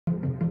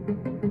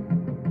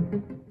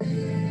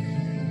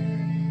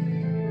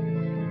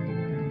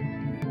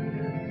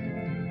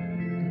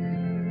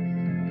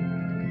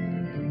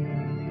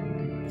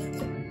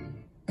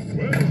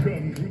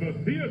The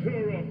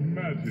theater of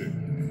magic.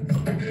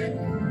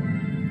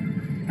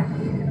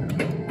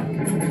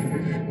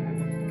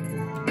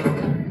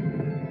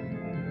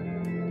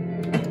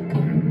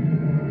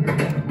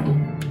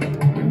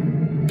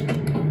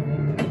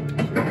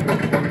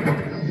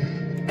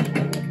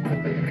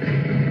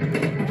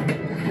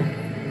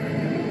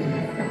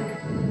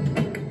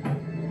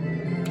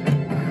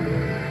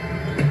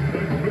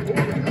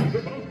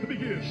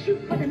 Shoot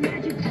for the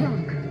magic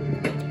trunk.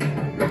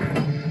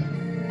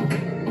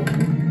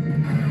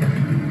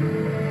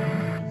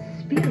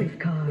 Spirit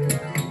card.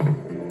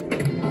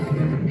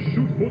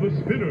 Shoot for the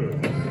spinner.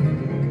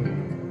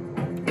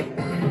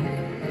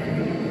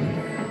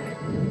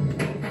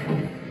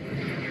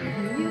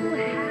 You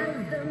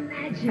have the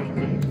magic.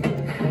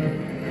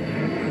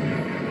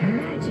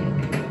 Magic.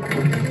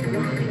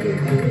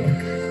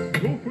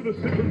 Go for the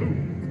center loop.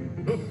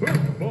 The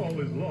first ball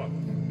is locked.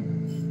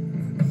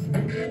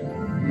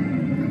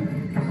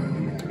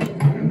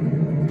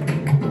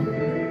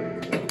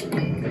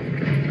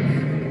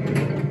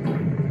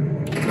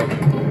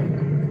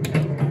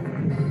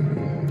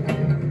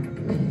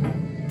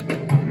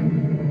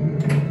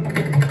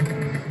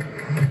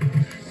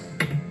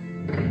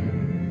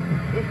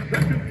 The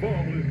second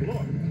ball is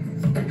locked.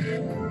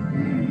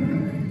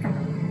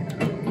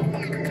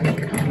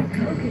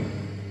 Focus.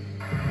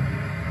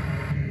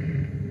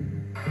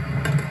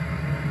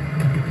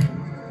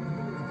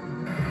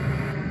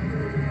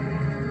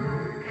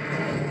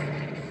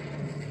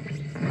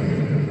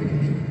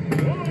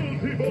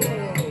 Multi-ball.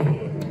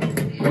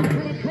 Shoot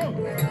for the trunk.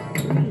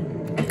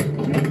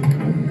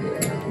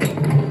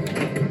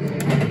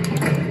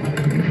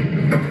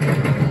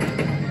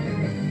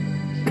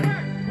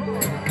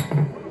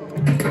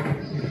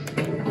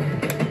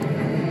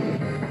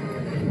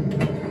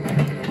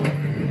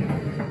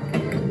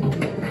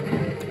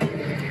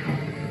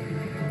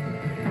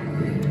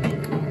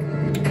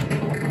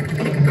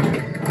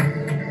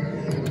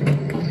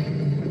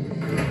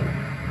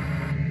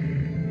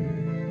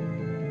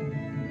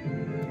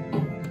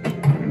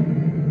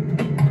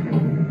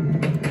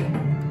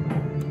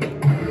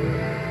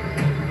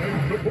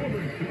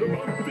 Performance is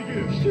about to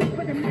begin. Shoot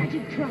for the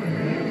magic trunk.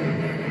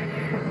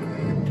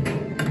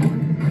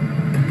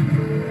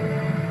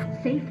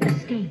 Safe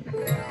escape.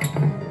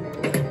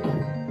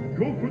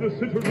 Go for the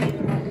center loop.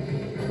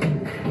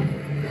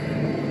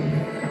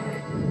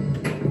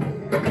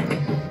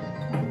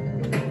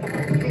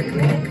 The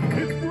ball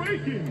is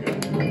breaking.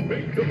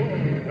 Make the ball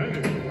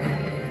vanish.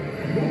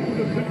 Go for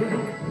the center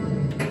loop.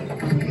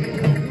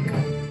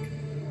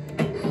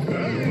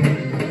 And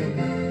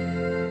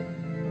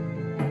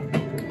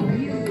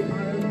You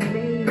are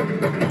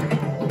amazing.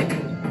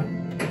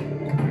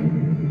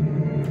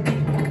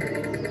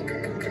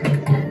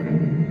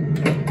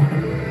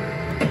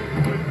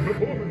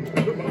 performance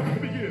is about to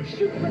begin.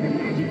 Shoot for the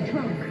magic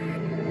trunk.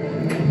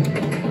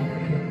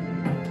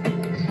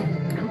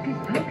 Hocus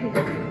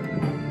pocus.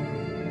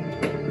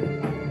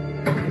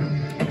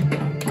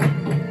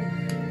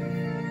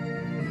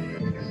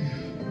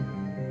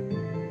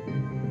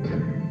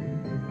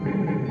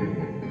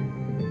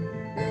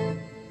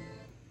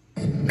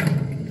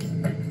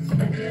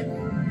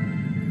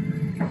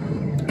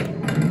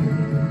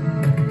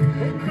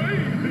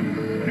 Amazing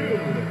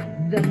skill.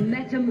 The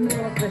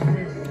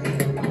metamorphosis.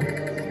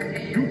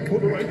 Shoot for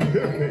the right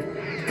staircase.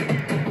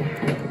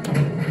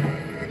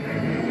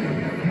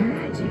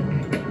 Magic.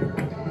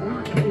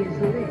 Lock is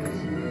lit.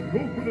 Go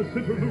for the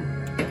center loop.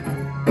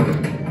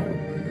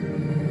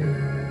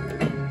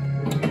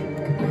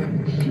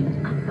 Shoot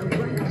up the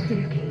right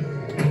staircase.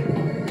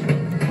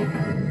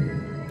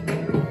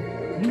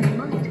 You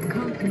must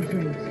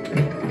concentrate.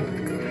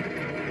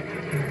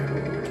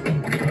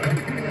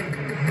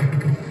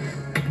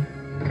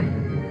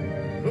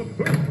 The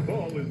first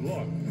ball is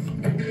locked.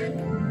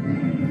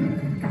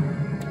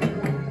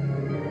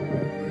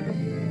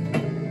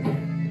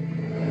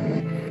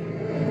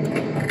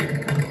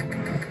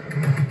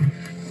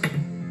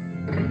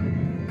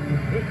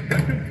 The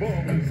second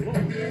ball is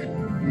locked.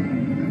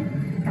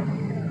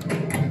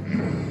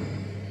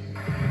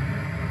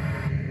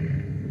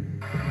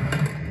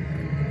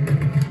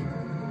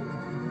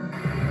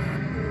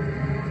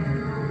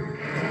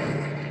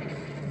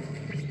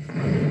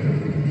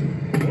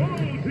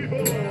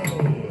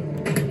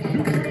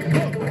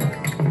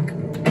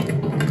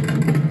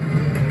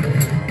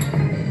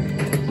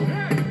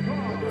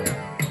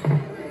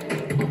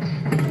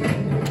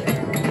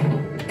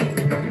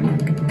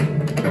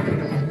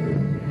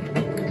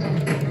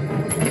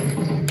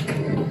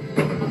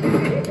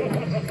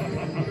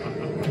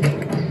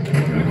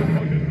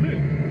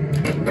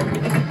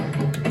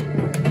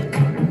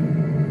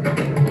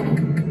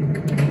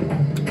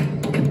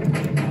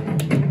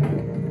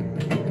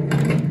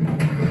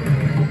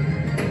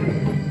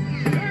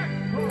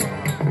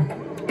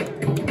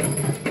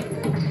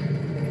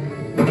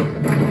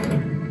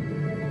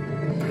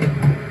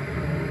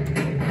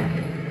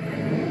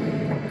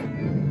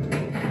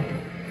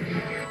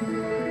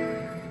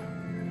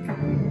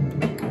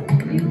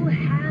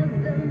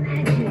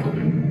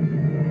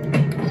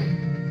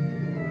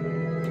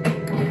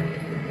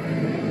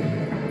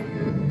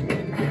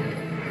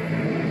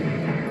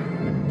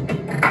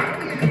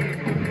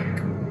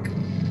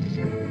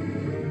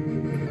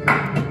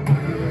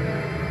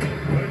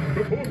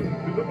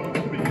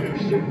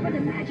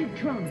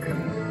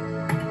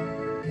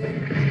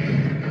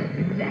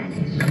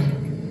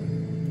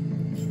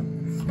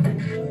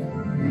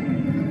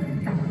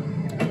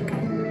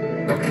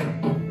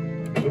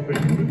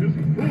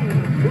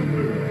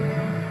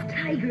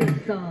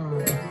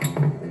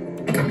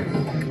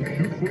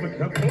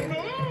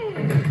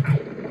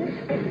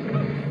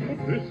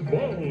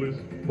 ball is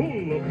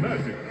full of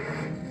magic.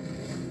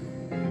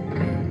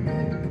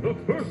 The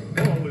first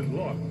ball is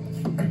lost.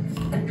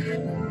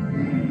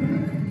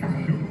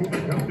 Shoot for the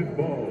counted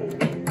ball.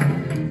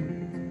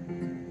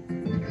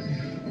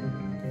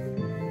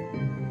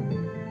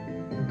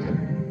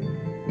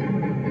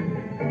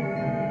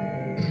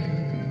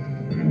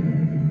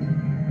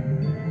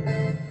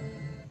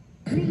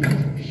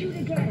 Please, shoot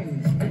again.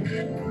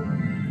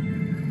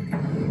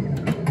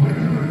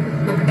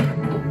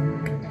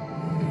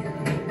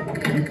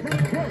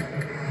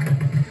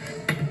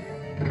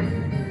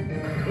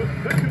 The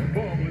second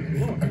ball is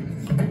lost.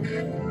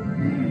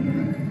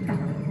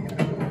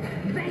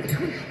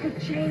 Vanquish the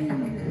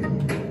chains.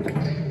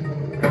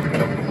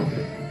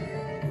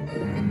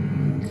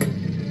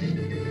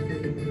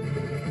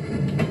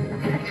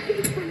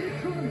 Escape from the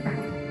trunk.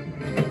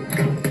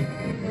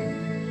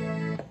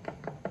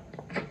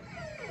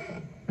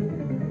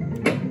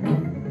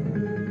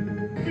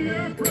 The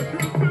air pressure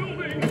is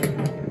building.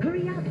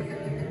 Hurry up.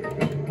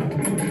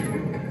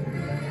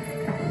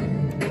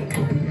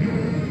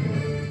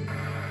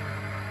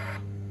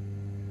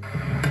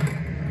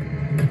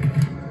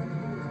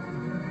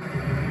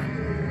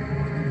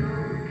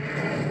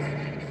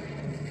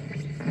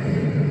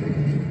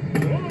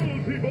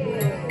 Quality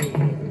ball.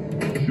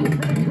 Shoot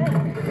from the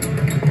trunk.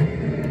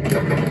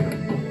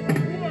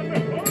 1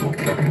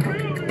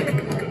 million.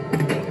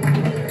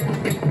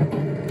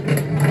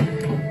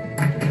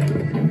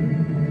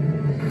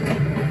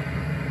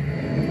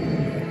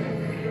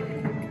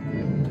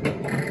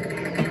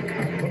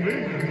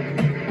 Amazing.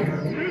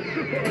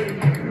 Mystifying.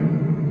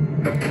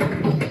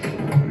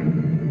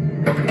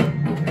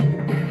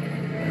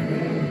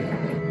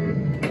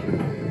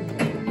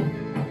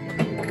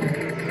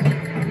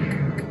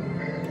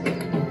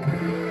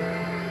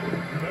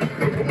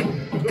 Master ball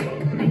is about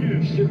to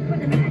begin. Shoot for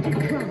the magic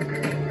trunk.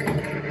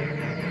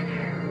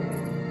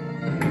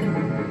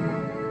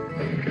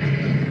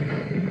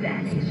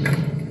 Vanish.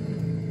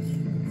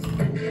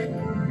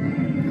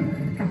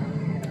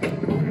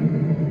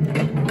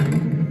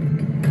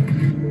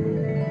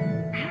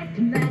 Act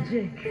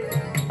magic.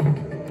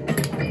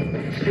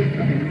 Shoot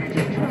for the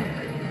magic trunk.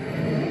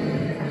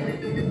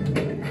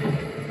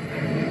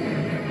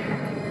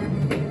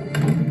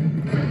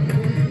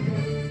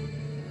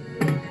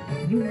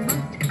 You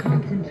must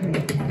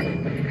concentrate.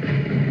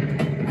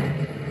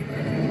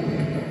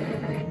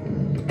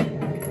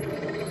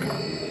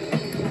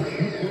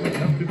 Shoot for the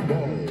counted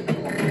ball.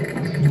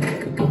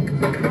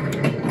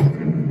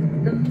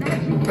 The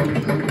magic is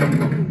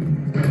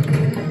complete.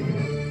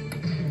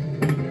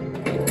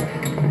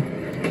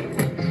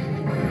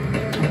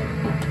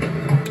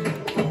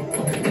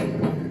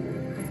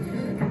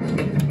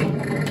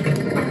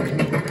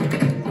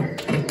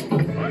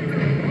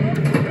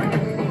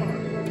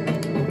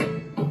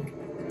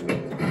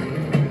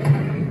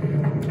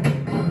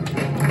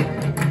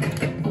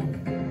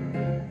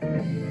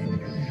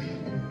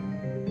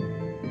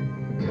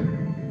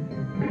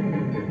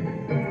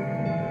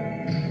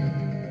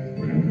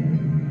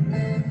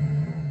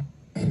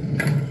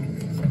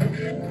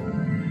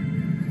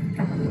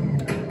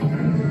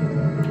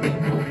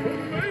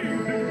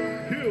 Amazing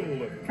skill.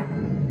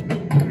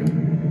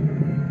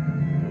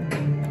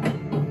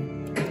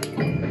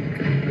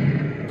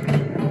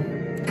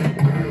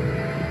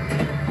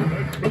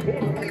 Next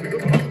performance is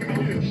about to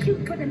begin. Shoot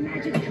for the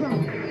magic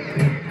trunk.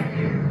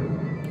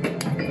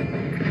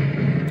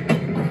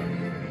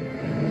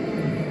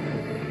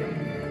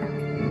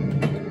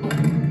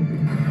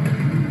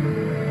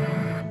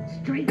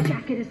 Straight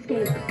jacket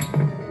escape.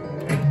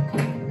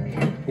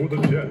 For the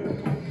jet.